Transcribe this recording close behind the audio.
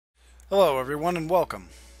Hello everyone and welcome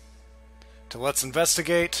to Let's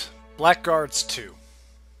Investigate Blackguards 2.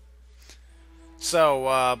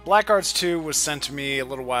 So, Blackguards 2 was sent to me a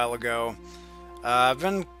little while ago. I've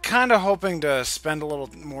been kind of hoping to spend a little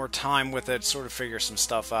more time with it, sort of figure some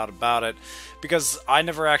stuff out about it, because I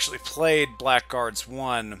never actually played Blackguards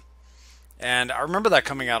 1, and I remember that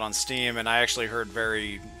coming out on Steam, and I actually heard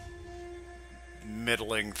very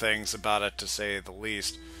middling things about it, to say the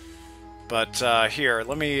least. But here,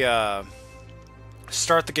 let me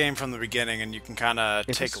start the game from the beginning, and you can kind of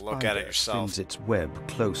take a look at it yourself. If its web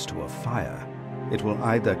close to a fire, it will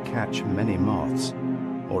either catch many moths,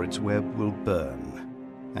 or its web will burn,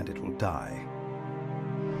 and it will die.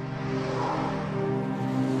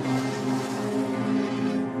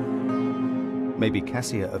 Maybe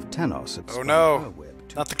Cassia of Tenos had spun her web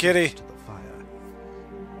too not the kitty. close to the fire.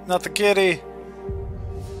 Not the kitty!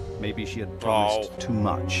 Maybe she had promised too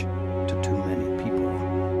much to too many people.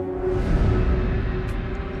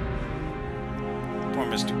 Poor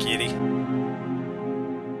Mr. Kitty.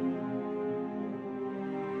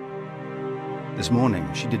 This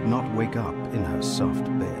morning, she did not wake up in her soft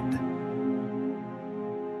bed.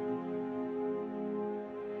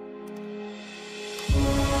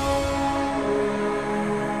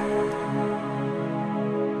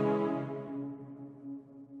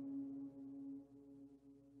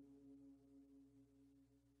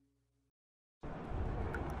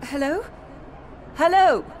 Hello?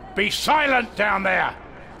 Hello? Be silent down there!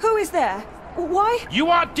 Who is there? Why? You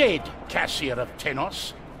are dead, Cassia of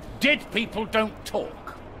Tenos. Dead people don't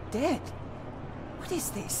talk. Dead? What is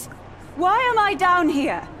this? Why am I down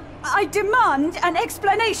here? I demand an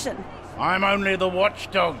explanation. I'm only the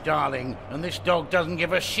watchdog, darling, and this dog doesn't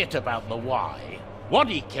give a shit about the why. What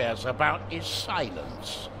he cares about is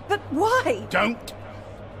silence. But why? Don't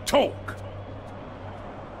talk.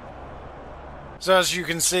 So as you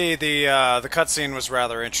can see, the cutscene was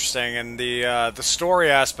rather interesting, and the story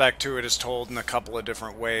aspect to it is told in a couple of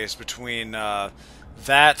different ways. Between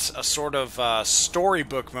that, a sort of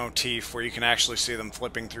storybook motif where you can actually see them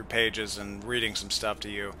flipping through pages and reading some stuff to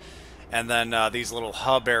you, and then these little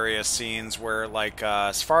hub area scenes where, like,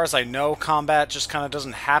 as far as I know, combat just kind of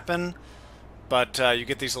doesn't happen, but you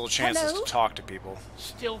get these little chances to talk to people.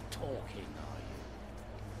 Still talking.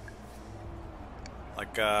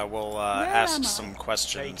 Like, we'll ask some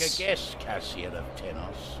questions. Take a guess, Cassia of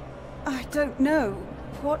Tenos. I don't know.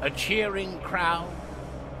 What? A cheering crowd?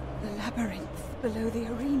 The labyrinth below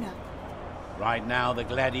the arena. Right now, the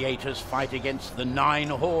gladiators fight against the 9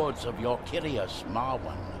 hordes of your Kyrios,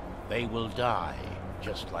 Marwan. They will die,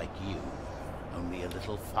 just like you, only a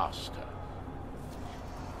little faster.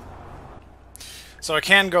 So I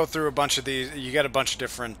can go through a bunch of these. You get a bunch of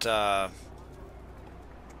different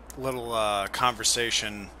little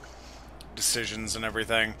conversation decisions and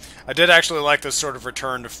everything. I did actually like this sort of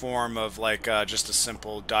return to form of, like, just a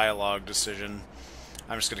simple dialogue decision.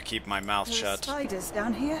 I'm just going to keep my mouth shut. Spiders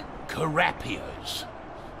down here? Carapias.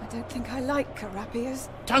 I don't think I like carapias.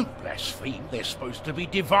 Don't blaspheme. They're supposed to be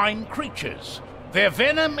divine creatures. Their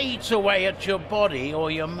venom eats away at your body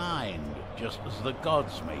or your mind, just as the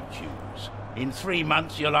gods may choose. In 3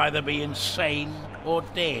 months, you'll either be insane or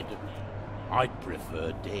dead. I'd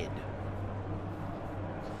prefer dead.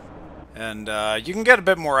 And you can get a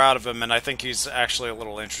bit more out of him, and I think he's actually a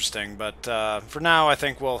little interesting. But for now, I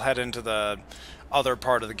think we'll head into the other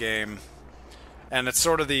part of the game. And it's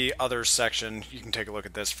sort of the other section. You can take a look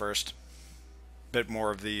at this first. Bit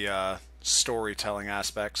more of the storytelling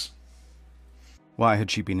aspects. Why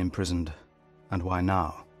had she been imprisoned? And why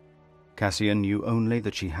now? Cassia knew only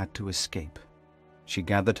that she had to escape. She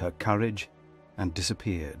gathered her courage and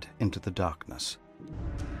disappeared into the darkness.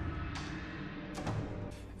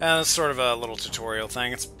 And it's sort of a little tutorial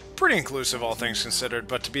thing. It's pretty inclusive, all things considered,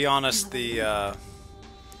 but to be honest, there's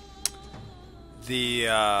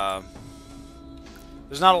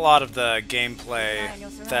not a lot of the gameplay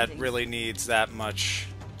that really needs that much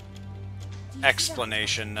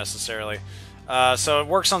explanation, necessarily. So it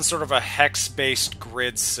works on sort of a hex-based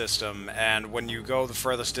grid system, and when you go the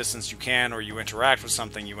furthest distance you can, or you interact with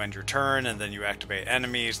something, you end your turn, and then you activate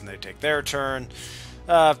enemies, and they take their turn.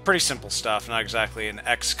 Pretty simple stuff, not exactly an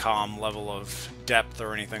XCOM level of depth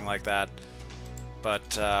or anything like that.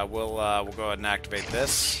 But we'll go ahead and activate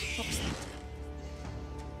this.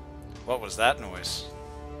 What was that noise?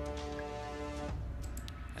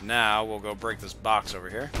 And now we'll go break this box over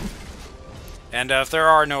here. And if there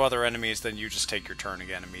are no other enemies, then you just take your turn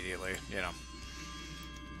again immediately, you know.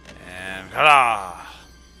 And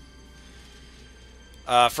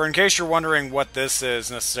ta-da! For in case you're wondering what this is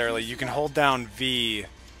necessarily, you can hold down V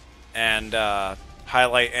and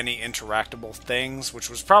highlight any interactable things, which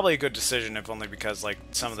was probably a good decision, if only because like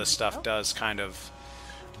some of this stuff does kind of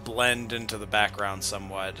blend into the background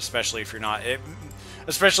somewhat, especially if you're not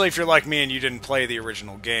especially if you're like me and you didn't play the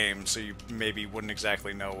original game, so you maybe wouldn't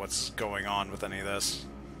exactly know what's going on with any of this.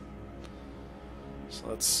 So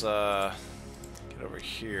let's get over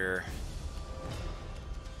here.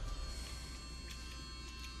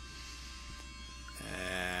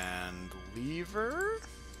 And lever?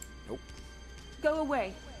 Nope. Go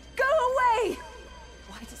away! Go away!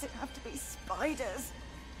 Why does it have to be spiders?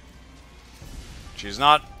 She's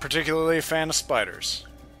not particularly a fan of spiders.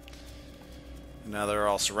 Now they're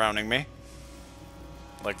all surrounding me.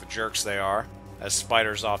 Like the jerks they are, as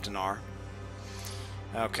spiders often are.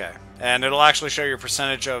 Okay. And it'll actually show your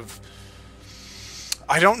percentage of...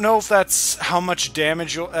 I don't know if that's how much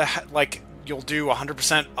damage you'll... you'll do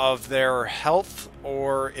 100% of their health,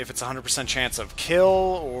 or if it's 100% chance of kill,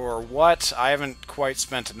 or what. I haven't quite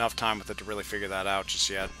spent enough time with it to really figure that out just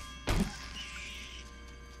yet.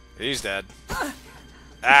 He's dead.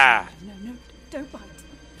 Ah! No, don't bite.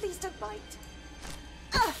 Please don't bite.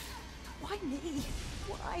 Why me?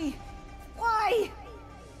 Why? Why?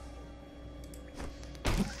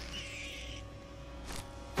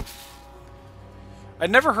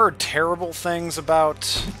 I'd never heard terrible things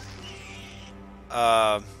about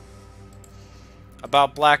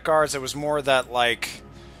Blackguards. It was more that, like,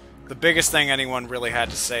 the biggest thing anyone really had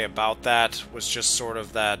to say about that was just sort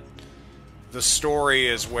of that the story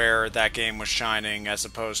is where that game was shining, as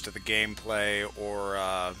opposed to the gameplay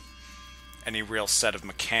or any real set of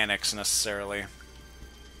mechanics necessarily.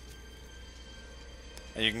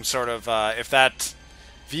 And you can sort of, if that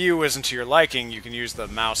view isn't to your liking, you can use the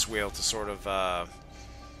mouse wheel to sort of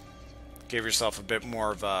give yourself a bit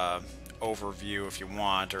more of a overview if you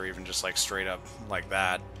want, or even just like straight up like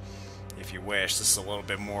that if you wish. This is a little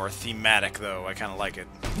bit more thematic though. I kind of like it.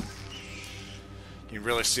 You can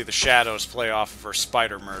really see the shadows play off of her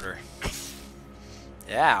spider murder.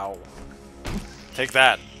 Ow. Take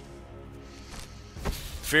that.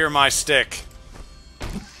 Fear my stick.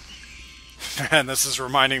 Man, this is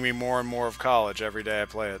reminding me more and more of college every day I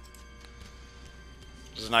play it.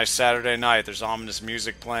 It's a nice Saturday night. There's ominous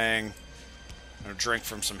music playing. I'm gonna drink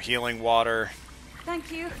from some healing water.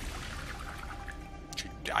 Thank you.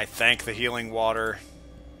 I thank the healing water.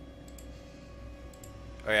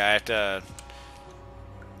 Oh yeah, I have to...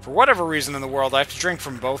 For whatever reason in the world, I have to drink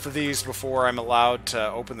from both of these before I'm allowed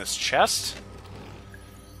to open this chest.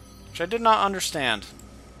 Which I did not understand.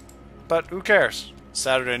 But who cares?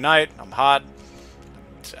 Saturday night, I'm hot,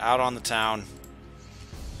 out on the town.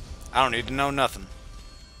 I don't need to know nothing.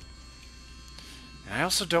 And I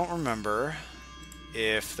also don't remember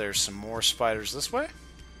if there's some more spiders this way.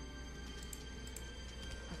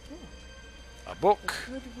 A book.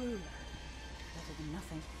 A good ruler. Better than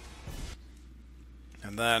nothing.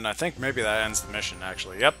 And then I think maybe that ends the mission,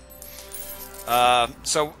 actually. Yep.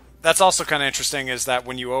 So that's also kind of interesting, is that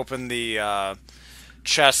when you open the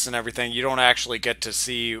chests and everything, you don't actually get to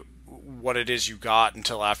see what it is you got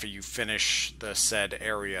until after you finish the said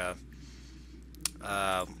area.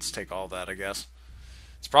 Let's take all that, I guess.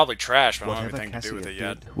 It's probably trash, but I don't have anything to do with it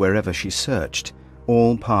yet. Wherever she searched,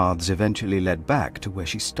 all paths eventually led back to where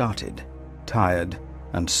she started. Tired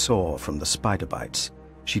and sore from the spider bites,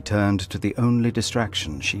 she turned to the only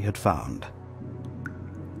distraction she had found.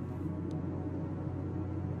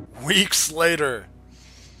 Weeks later.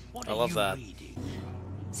 I love that.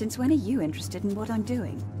 Since when are you interested in what I'm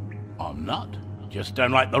doing? I'm not. Just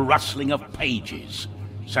don't like the rustling of pages.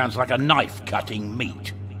 Sounds like a knife cutting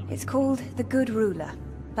meat. It's called The Good Ruler,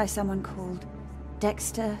 by someone called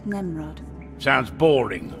Dexter Nemrod. Sounds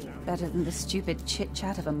boring. Better than the stupid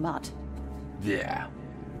chit-chat of a mutt. Yeah.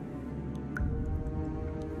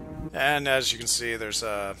 And as you can see, there's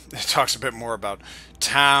it talks a bit more about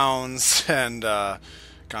towns and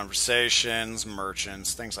conversations,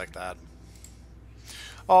 merchants, things like that.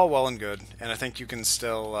 All well and good. And I think you can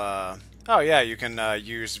still... oh yeah, you can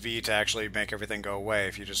use V to actually make everything go away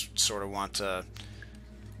if you just sort of want to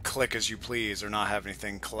click as you please or not have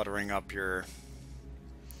anything cluttering up your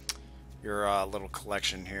little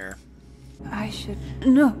collection here. I should...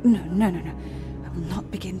 No. I will not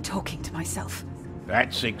begin talking to myself.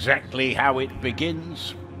 That's exactly how it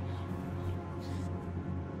begins.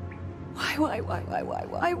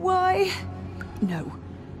 Why?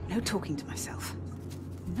 No talking to myself.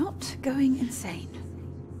 Not going insane.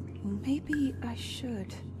 Well, maybe I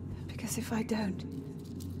should, because if I don't...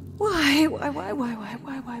 Why?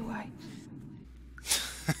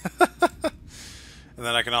 And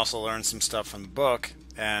then I can also learn some stuff from the book,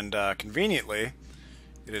 and conveniently,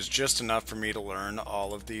 it is just enough for me to learn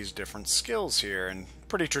all of these different skills here, and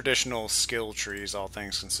pretty traditional skill trees, all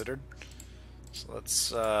things considered. So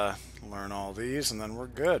let's learn all these, and then we're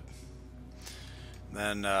good.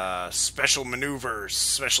 Then special maneuvers,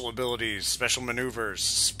 special abilities, special maneuvers,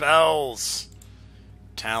 spells,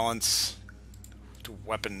 talents,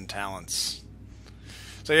 weapon talents.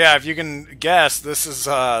 So yeah, if you can guess, this is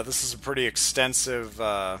a pretty extensive.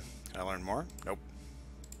 Can I learn more? Nope.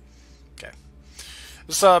 Okay.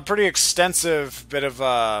 This is a pretty extensive bit of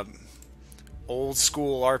old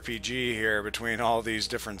school RPG here between all these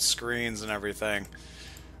different screens and everything.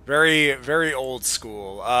 Very, very old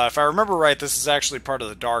school. If I remember right, this is actually part of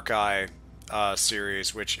the Dark Eye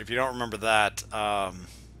series, which, if you don't remember that,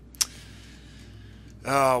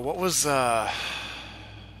 what was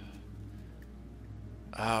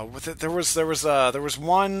with it? There was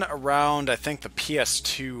one around, I think, the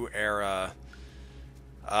PS2 era.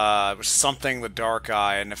 It was something the Dark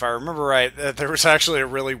Eye, and if I remember right, there was actually a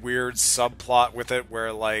really weird subplot with it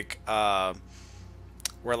where like a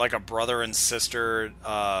brother and sister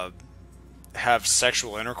have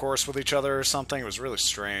sexual intercourse with each other or something. It was really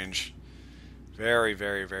strange. Very,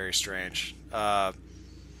 very, very strange. But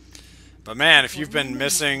man, if you've been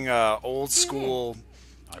missing old school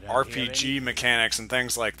RPG mechanics and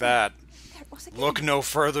things like that, look no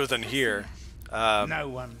further than here. No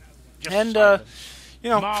one. And you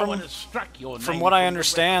know, from what I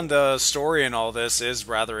understand, the story in all this is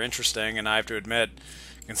rather interesting, and I have to admit,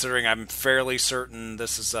 considering I'm fairly certain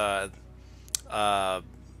this is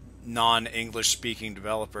non-English speaking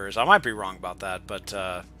developers, I might be wrong about that, but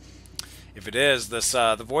if it is, this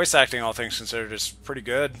the voice acting, all things considered, is pretty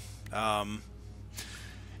good. And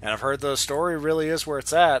I've heard the story really is where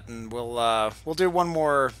it's at, and we'll do one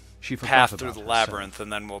more path through the labyrinth,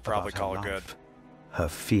 and then we'll probably call it good. Her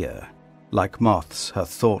fear. Like moths, her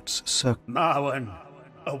thoughts circle. Marwan,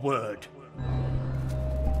 a word.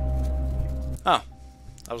 Oh,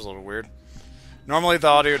 that was a little weird. Normally the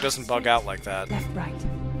audio doesn't bug out like that. Left, right.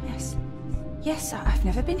 Yes. Yes, I've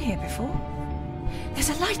never been here before.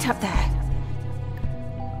 There's a light up there.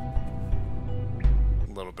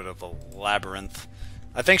 A little bit of a labyrinth.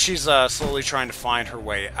 I think she's slowly trying to find her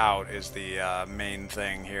way out is the main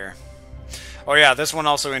thing here. Oh yeah, this one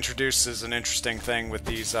also introduces an interesting thing with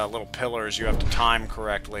these little pillars you have to time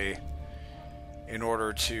correctly in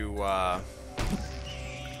order to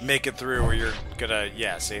make it through, or you're gonna,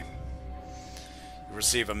 yeah, see? You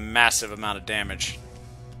receive a massive amount of damage.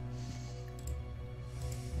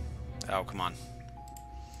 Oh, come on.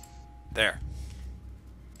 There.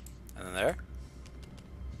 And then there.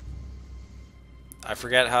 I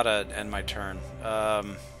forget how to end my turn.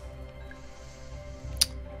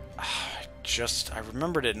 I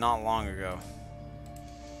remembered it not long ago.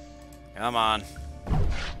 Come on.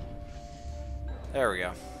 There we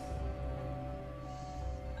go.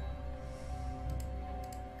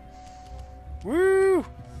 Woo!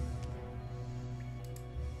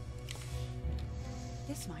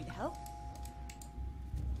 This might help.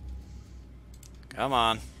 Come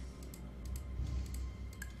on.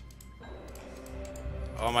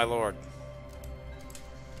 Oh my lord.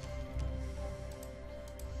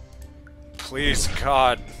 Please,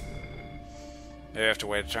 God. Maybe I have to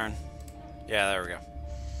wait a turn. Yeah, there we go.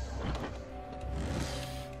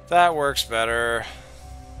 That works better.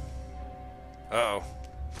 Uh-oh.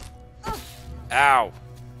 Ow.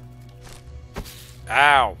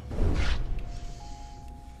 Ow.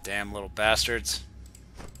 Damn little bastards.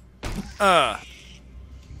 And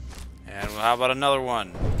how about another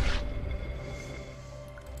one?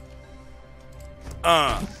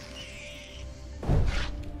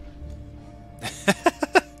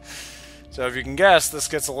 So if you can guess, this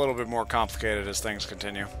gets a little bit more complicated as things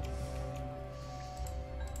continue.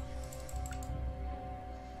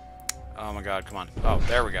 Oh my god, come on. Oh,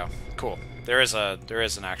 there we go. Cool. There is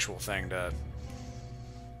an actual thing to...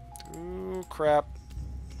 Ooh, crap.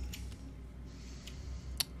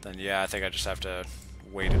 Then yeah, I think I just have to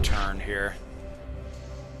wait a turn here.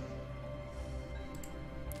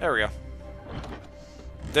 There we go.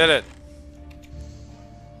 Did it!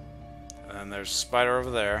 And there's a spider over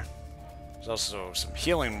there. There's also some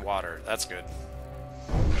healing water. That's good.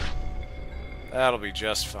 That'll be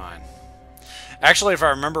just fine. Actually, if I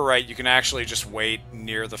remember right, you can actually just wait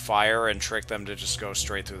near the fire and trick them to just go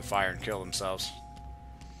straight through the fire and kill themselves.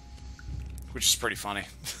 Which is pretty funny.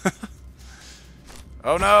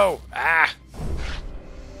 Oh no! Ah!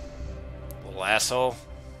 Little asshole.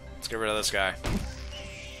 Let's get rid of this guy.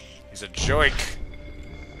 He's a joke.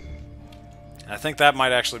 I think that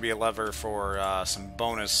might actually be a lever for some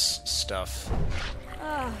bonus stuff.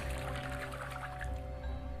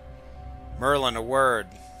 Merlin, a word.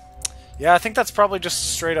 Yeah, I think that's probably just a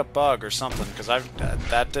straight up bug or something, because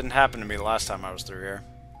that didn't happen to me the last time I was through here.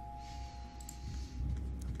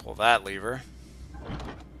 Pull that lever.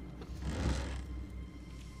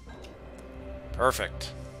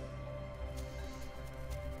 Perfect.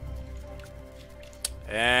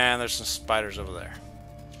 And there's some spiders over there.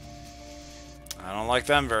 I don't like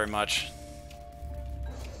them very much.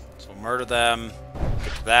 So we'll murder them.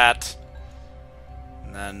 Get to that.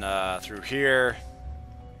 And then through here.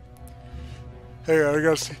 Hey, I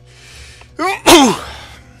gotta see.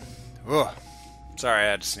 Ugh. Sorry, I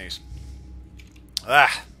had to sneeze.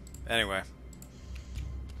 Ah. Anyway.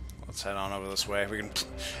 Let's head on over this way. We can.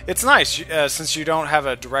 It's nice since you don't have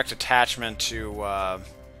a direct attachment to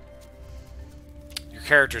your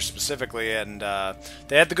character specifically, and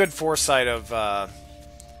they had the good foresight of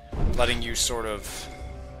letting you sort of.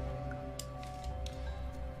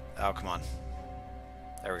 Oh, come on.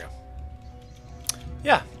 There we go.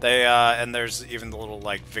 Yeah, they and there's even the little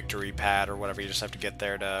like victory pad or whatever. You just have to get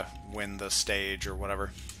there to win the stage or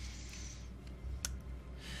whatever.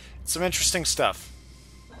 It's some interesting stuff.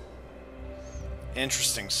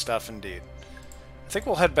 Interesting stuff indeed. I think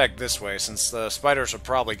we'll head back this way, since the spiders will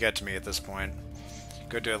probably get to me at this point.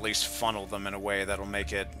 Good to at least funnel them in a way that'll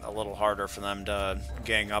make it a little harder for them to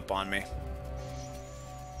gang up on me.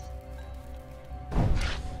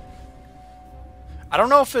 I don't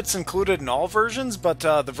know if it's included in all versions, but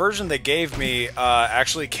the version they gave me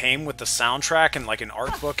actually came with the soundtrack and like an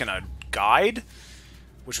art book and a guide,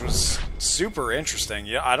 which was super interesting.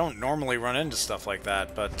 Yeah, I don't normally run into stuff like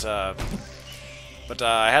that, but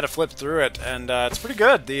I had to flip through it, and it's pretty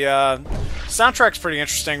good. The soundtrack's pretty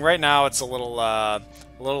interesting. Right now, it's a little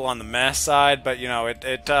on the meh side, but you know,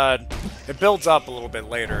 it builds up a little bit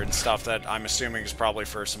later and stuff that I'm assuming is probably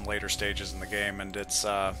for some later stages in the game, and it's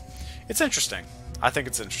interesting. I think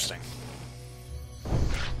it's interesting.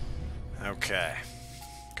 Okay,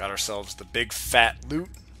 got ourselves the big fat loot.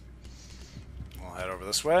 We'll head over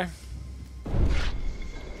this way.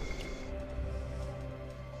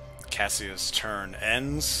 Cassia's turn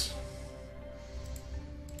ends.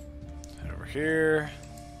 Head over here.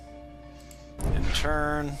 End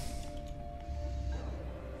turn.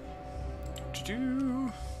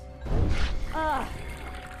 Do-do-do. A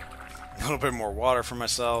little bit more water for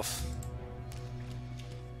myself.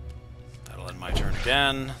 That'll end my turn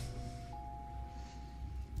again.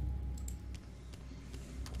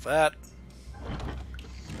 Pull that.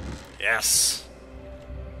 Yes.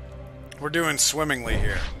 We're doing swimmingly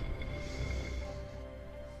here.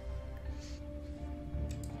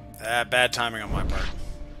 Bad timing on my part.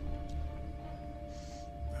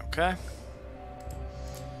 Okay.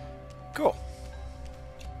 Cool.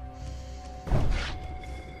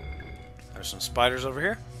 There's some spiders over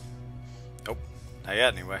here. Nope. Not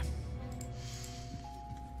yet, anyway.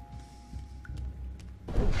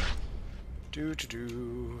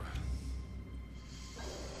 Do-do-do.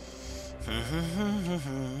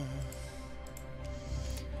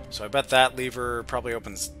 So I bet that lever probably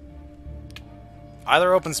opens...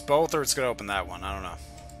 Either opens both or it's going to open that one. I don't know.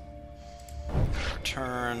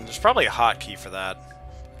 Return. There's probably a hotkey for that.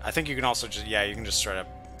 I think you can also just... Yeah, you can just straight up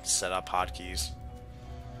set up hotkeys.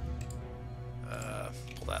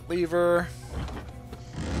 Pull that lever.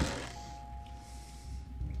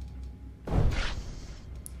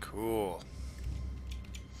 Cool.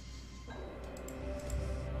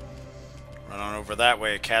 Run on over that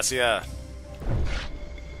way, Cassia.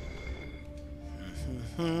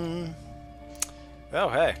 Oh,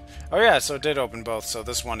 hey. Oh, yeah, so it did open both, so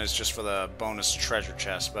this one is just for the bonus treasure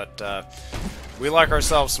chest, but we like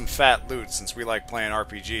ourselves some fat loot since we like playing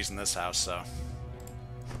RPGs in this house, so...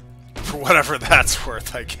 For whatever that's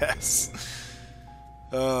worth, I guess.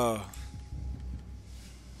 Oh.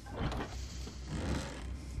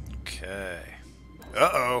 Okay.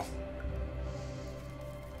 Uh-oh.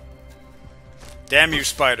 Damn you,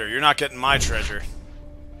 spider, you're not getting my treasure.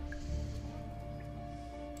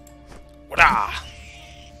 Wada!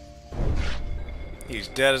 He's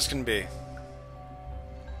dead as can be.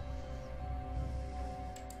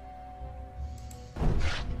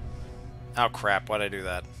 Oh crap, why'd I do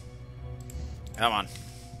that? Come on.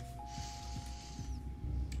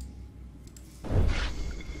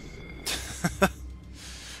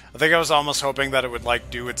 I think I was almost hoping that it would like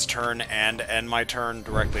do its turn and end my turn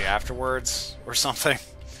directly afterwards or something.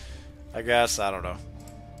 I guess, I don't know.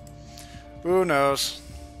 Who knows?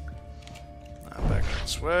 Now back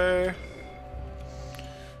this way.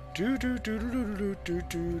 Do.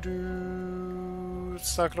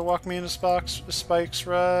 It's not gonna walk me into spikes,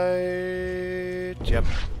 right? Yep.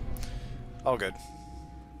 All good.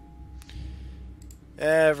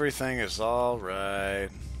 Everything is alright.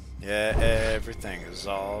 Yeah, everything is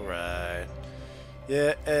alright.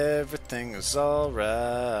 Yeah, everything is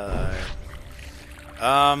alright.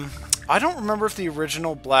 I don't remember if the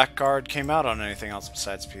original Blackguard came out on anything else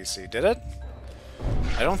besides PC. Did it?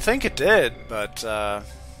 I don't think it did, but, I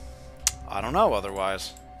don't know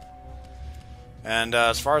otherwise. And,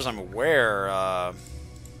 as far as I'm aware,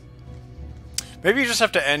 maybe you just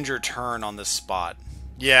have to end your turn on this spot.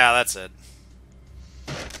 Yeah, that's it.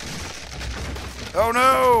 Oh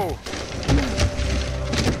no!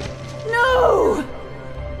 No!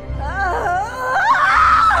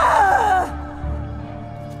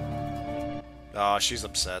 Oh, she's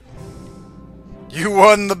upset. You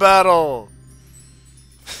won the battle!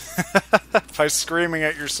 By screaming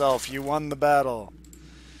at yourself, you won the battle.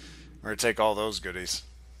 Or take all those goodies.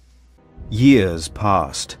 Years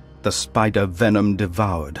passed. The spider venom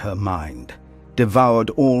devoured her mind, devoured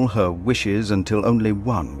all her wishes until only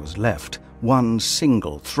one was left, one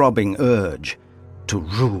single throbbing urge, to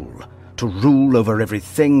rule over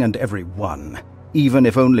everything and everyone, even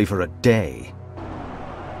if only for a day.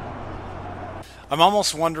 I'm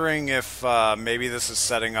almost wondering if maybe this is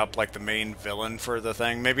setting up like the main villain for the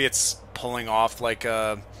thing. Maybe it's pulling off like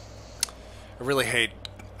a... I really hate...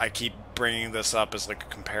 I keep bringing this up as like a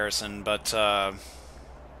comparison, but the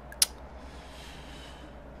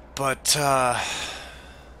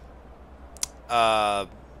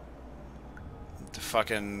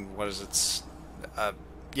fucking... what is it?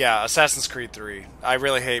 Yeah, Assassin's Creed 3. I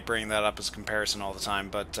really hate bringing that up as a comparison all the time,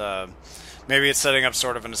 but maybe it's setting up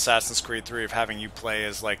sort of an Assassin's Creed 3 of having you play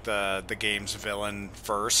as like the game's villain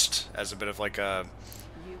first, as a bit of like a...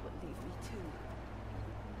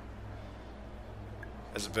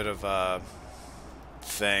 as a bit of a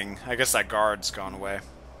thing. I guess that guard's gone away.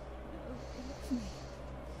 Love me.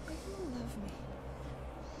 You love me.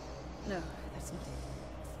 No, that's not it.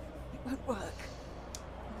 It won't work.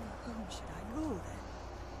 Whom should I rule then?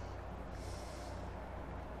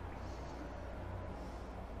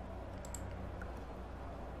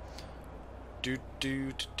 Do.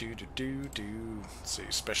 Let's see,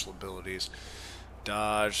 special abilities.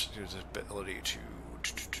 Dodge, there's the ability to...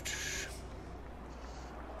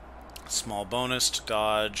 Small bonus to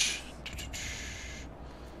dodge.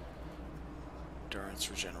 Endurance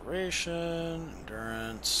regeneration.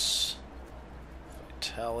 Endurance.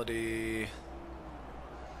 Vitality.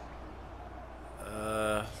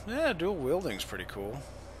 Yeah, dual wielding's pretty cool.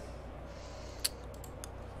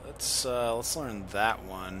 Let's learn that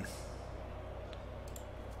one.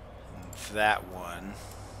 That one.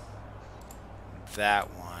 That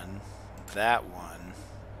one. That one.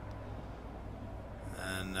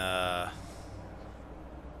 And,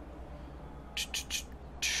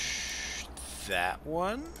 that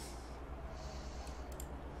one?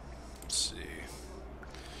 Let's see.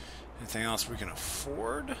 Anything else we can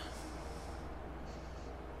afford?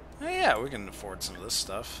 Oh, yeah, we can afford some of this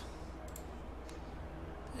stuff.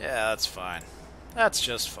 Yeah, that's fine. That's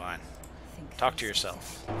just fine. Talk to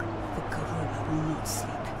yourself. The gorilla will not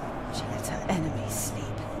sleep. She lets her enemies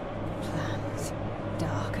sleep. Plans,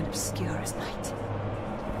 dark and obscure as night.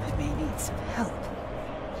 I may need some help.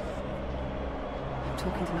 I'm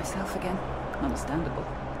talking to myself again. Understandable.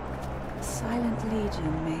 Silent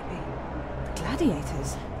Legion, maybe. The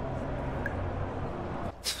gladiators.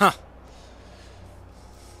 Huh.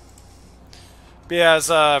 But yeah, as,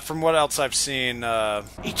 from what else I've seen,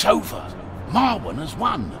 It's over. Marwan has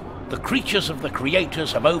won. The creatures of the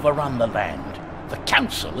creators have overrun the land. The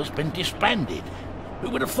council has been disbanded. Who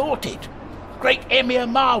would have thought it? Great Emir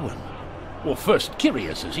Marwan. Or First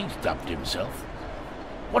Kyrios, as he's dubbed himself.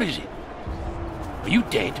 What is it? Are you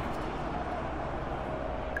dead?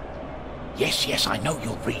 Yes, I know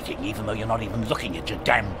you're reading, even though you're not even looking at your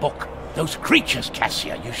damn book. Those creatures,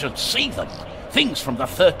 Cassia, you should see them. Things from the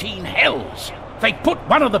 13 Hells. They put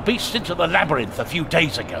one of the beasts into the labyrinth a few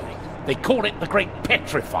days ago. They call it the Great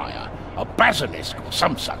Petrifier, a basilisk or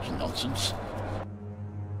some such nonsense.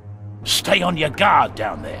 Stay on your guard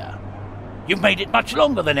down there. You've made it much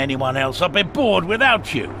longer than anyone else. I've been bored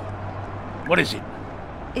without you. What is it?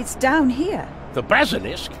 It's down here. The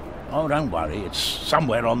basilisk? Oh, don't worry. It's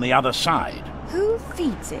somewhere on the other side. Who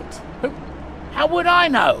feeds it? How would I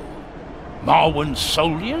know? Marwan's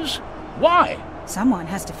soldiers? Why? Someone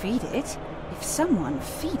has to feed it. If someone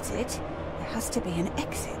feeds it, there has to be an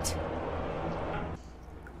exit.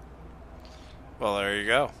 well, there you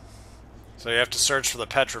go. So you have to search for the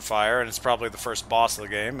Petrifier, and it's probably the first boss of the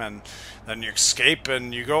game, and then you escape,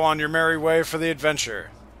 and you go on your merry way for the adventure.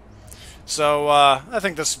 So, I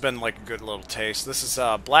think this has been like a good little taste. This is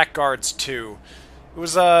Blackguards 2. It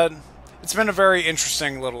was it's been a very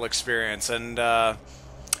interesting little experience, and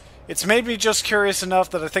it's made me just curious enough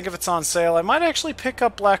that I think if it's on sale, I might actually pick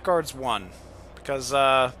up Blackguards 1, because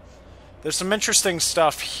there's some interesting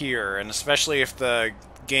stuff here, and especially if the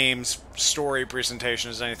game's story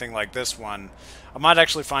presentation is anything like this one, I might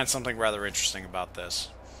actually find something rather interesting about this.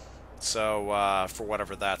 So, for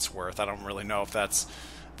whatever that's worth, I don't really know if that's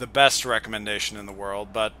the best recommendation in the world,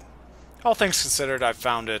 but all things considered, I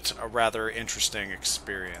found it a rather interesting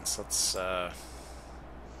experience. Let's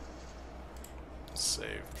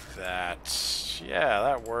save that. Yeah,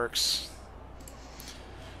 that works.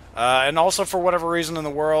 And also, for whatever reason in the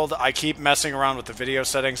world, I keep messing around with the video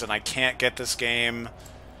settings, and I can't get this game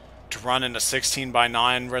to run in a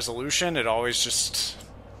 16:9 resolution. It always just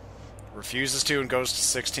refuses to and goes to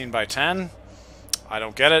 16:10. I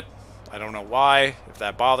don't get it. I don't know why. If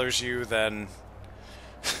that bothers you, then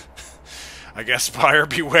I guess buyer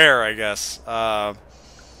beware, I guess. Yeah.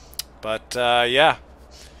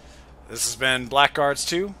 This has been Blackguards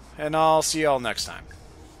 2, and I'll see y'all next time.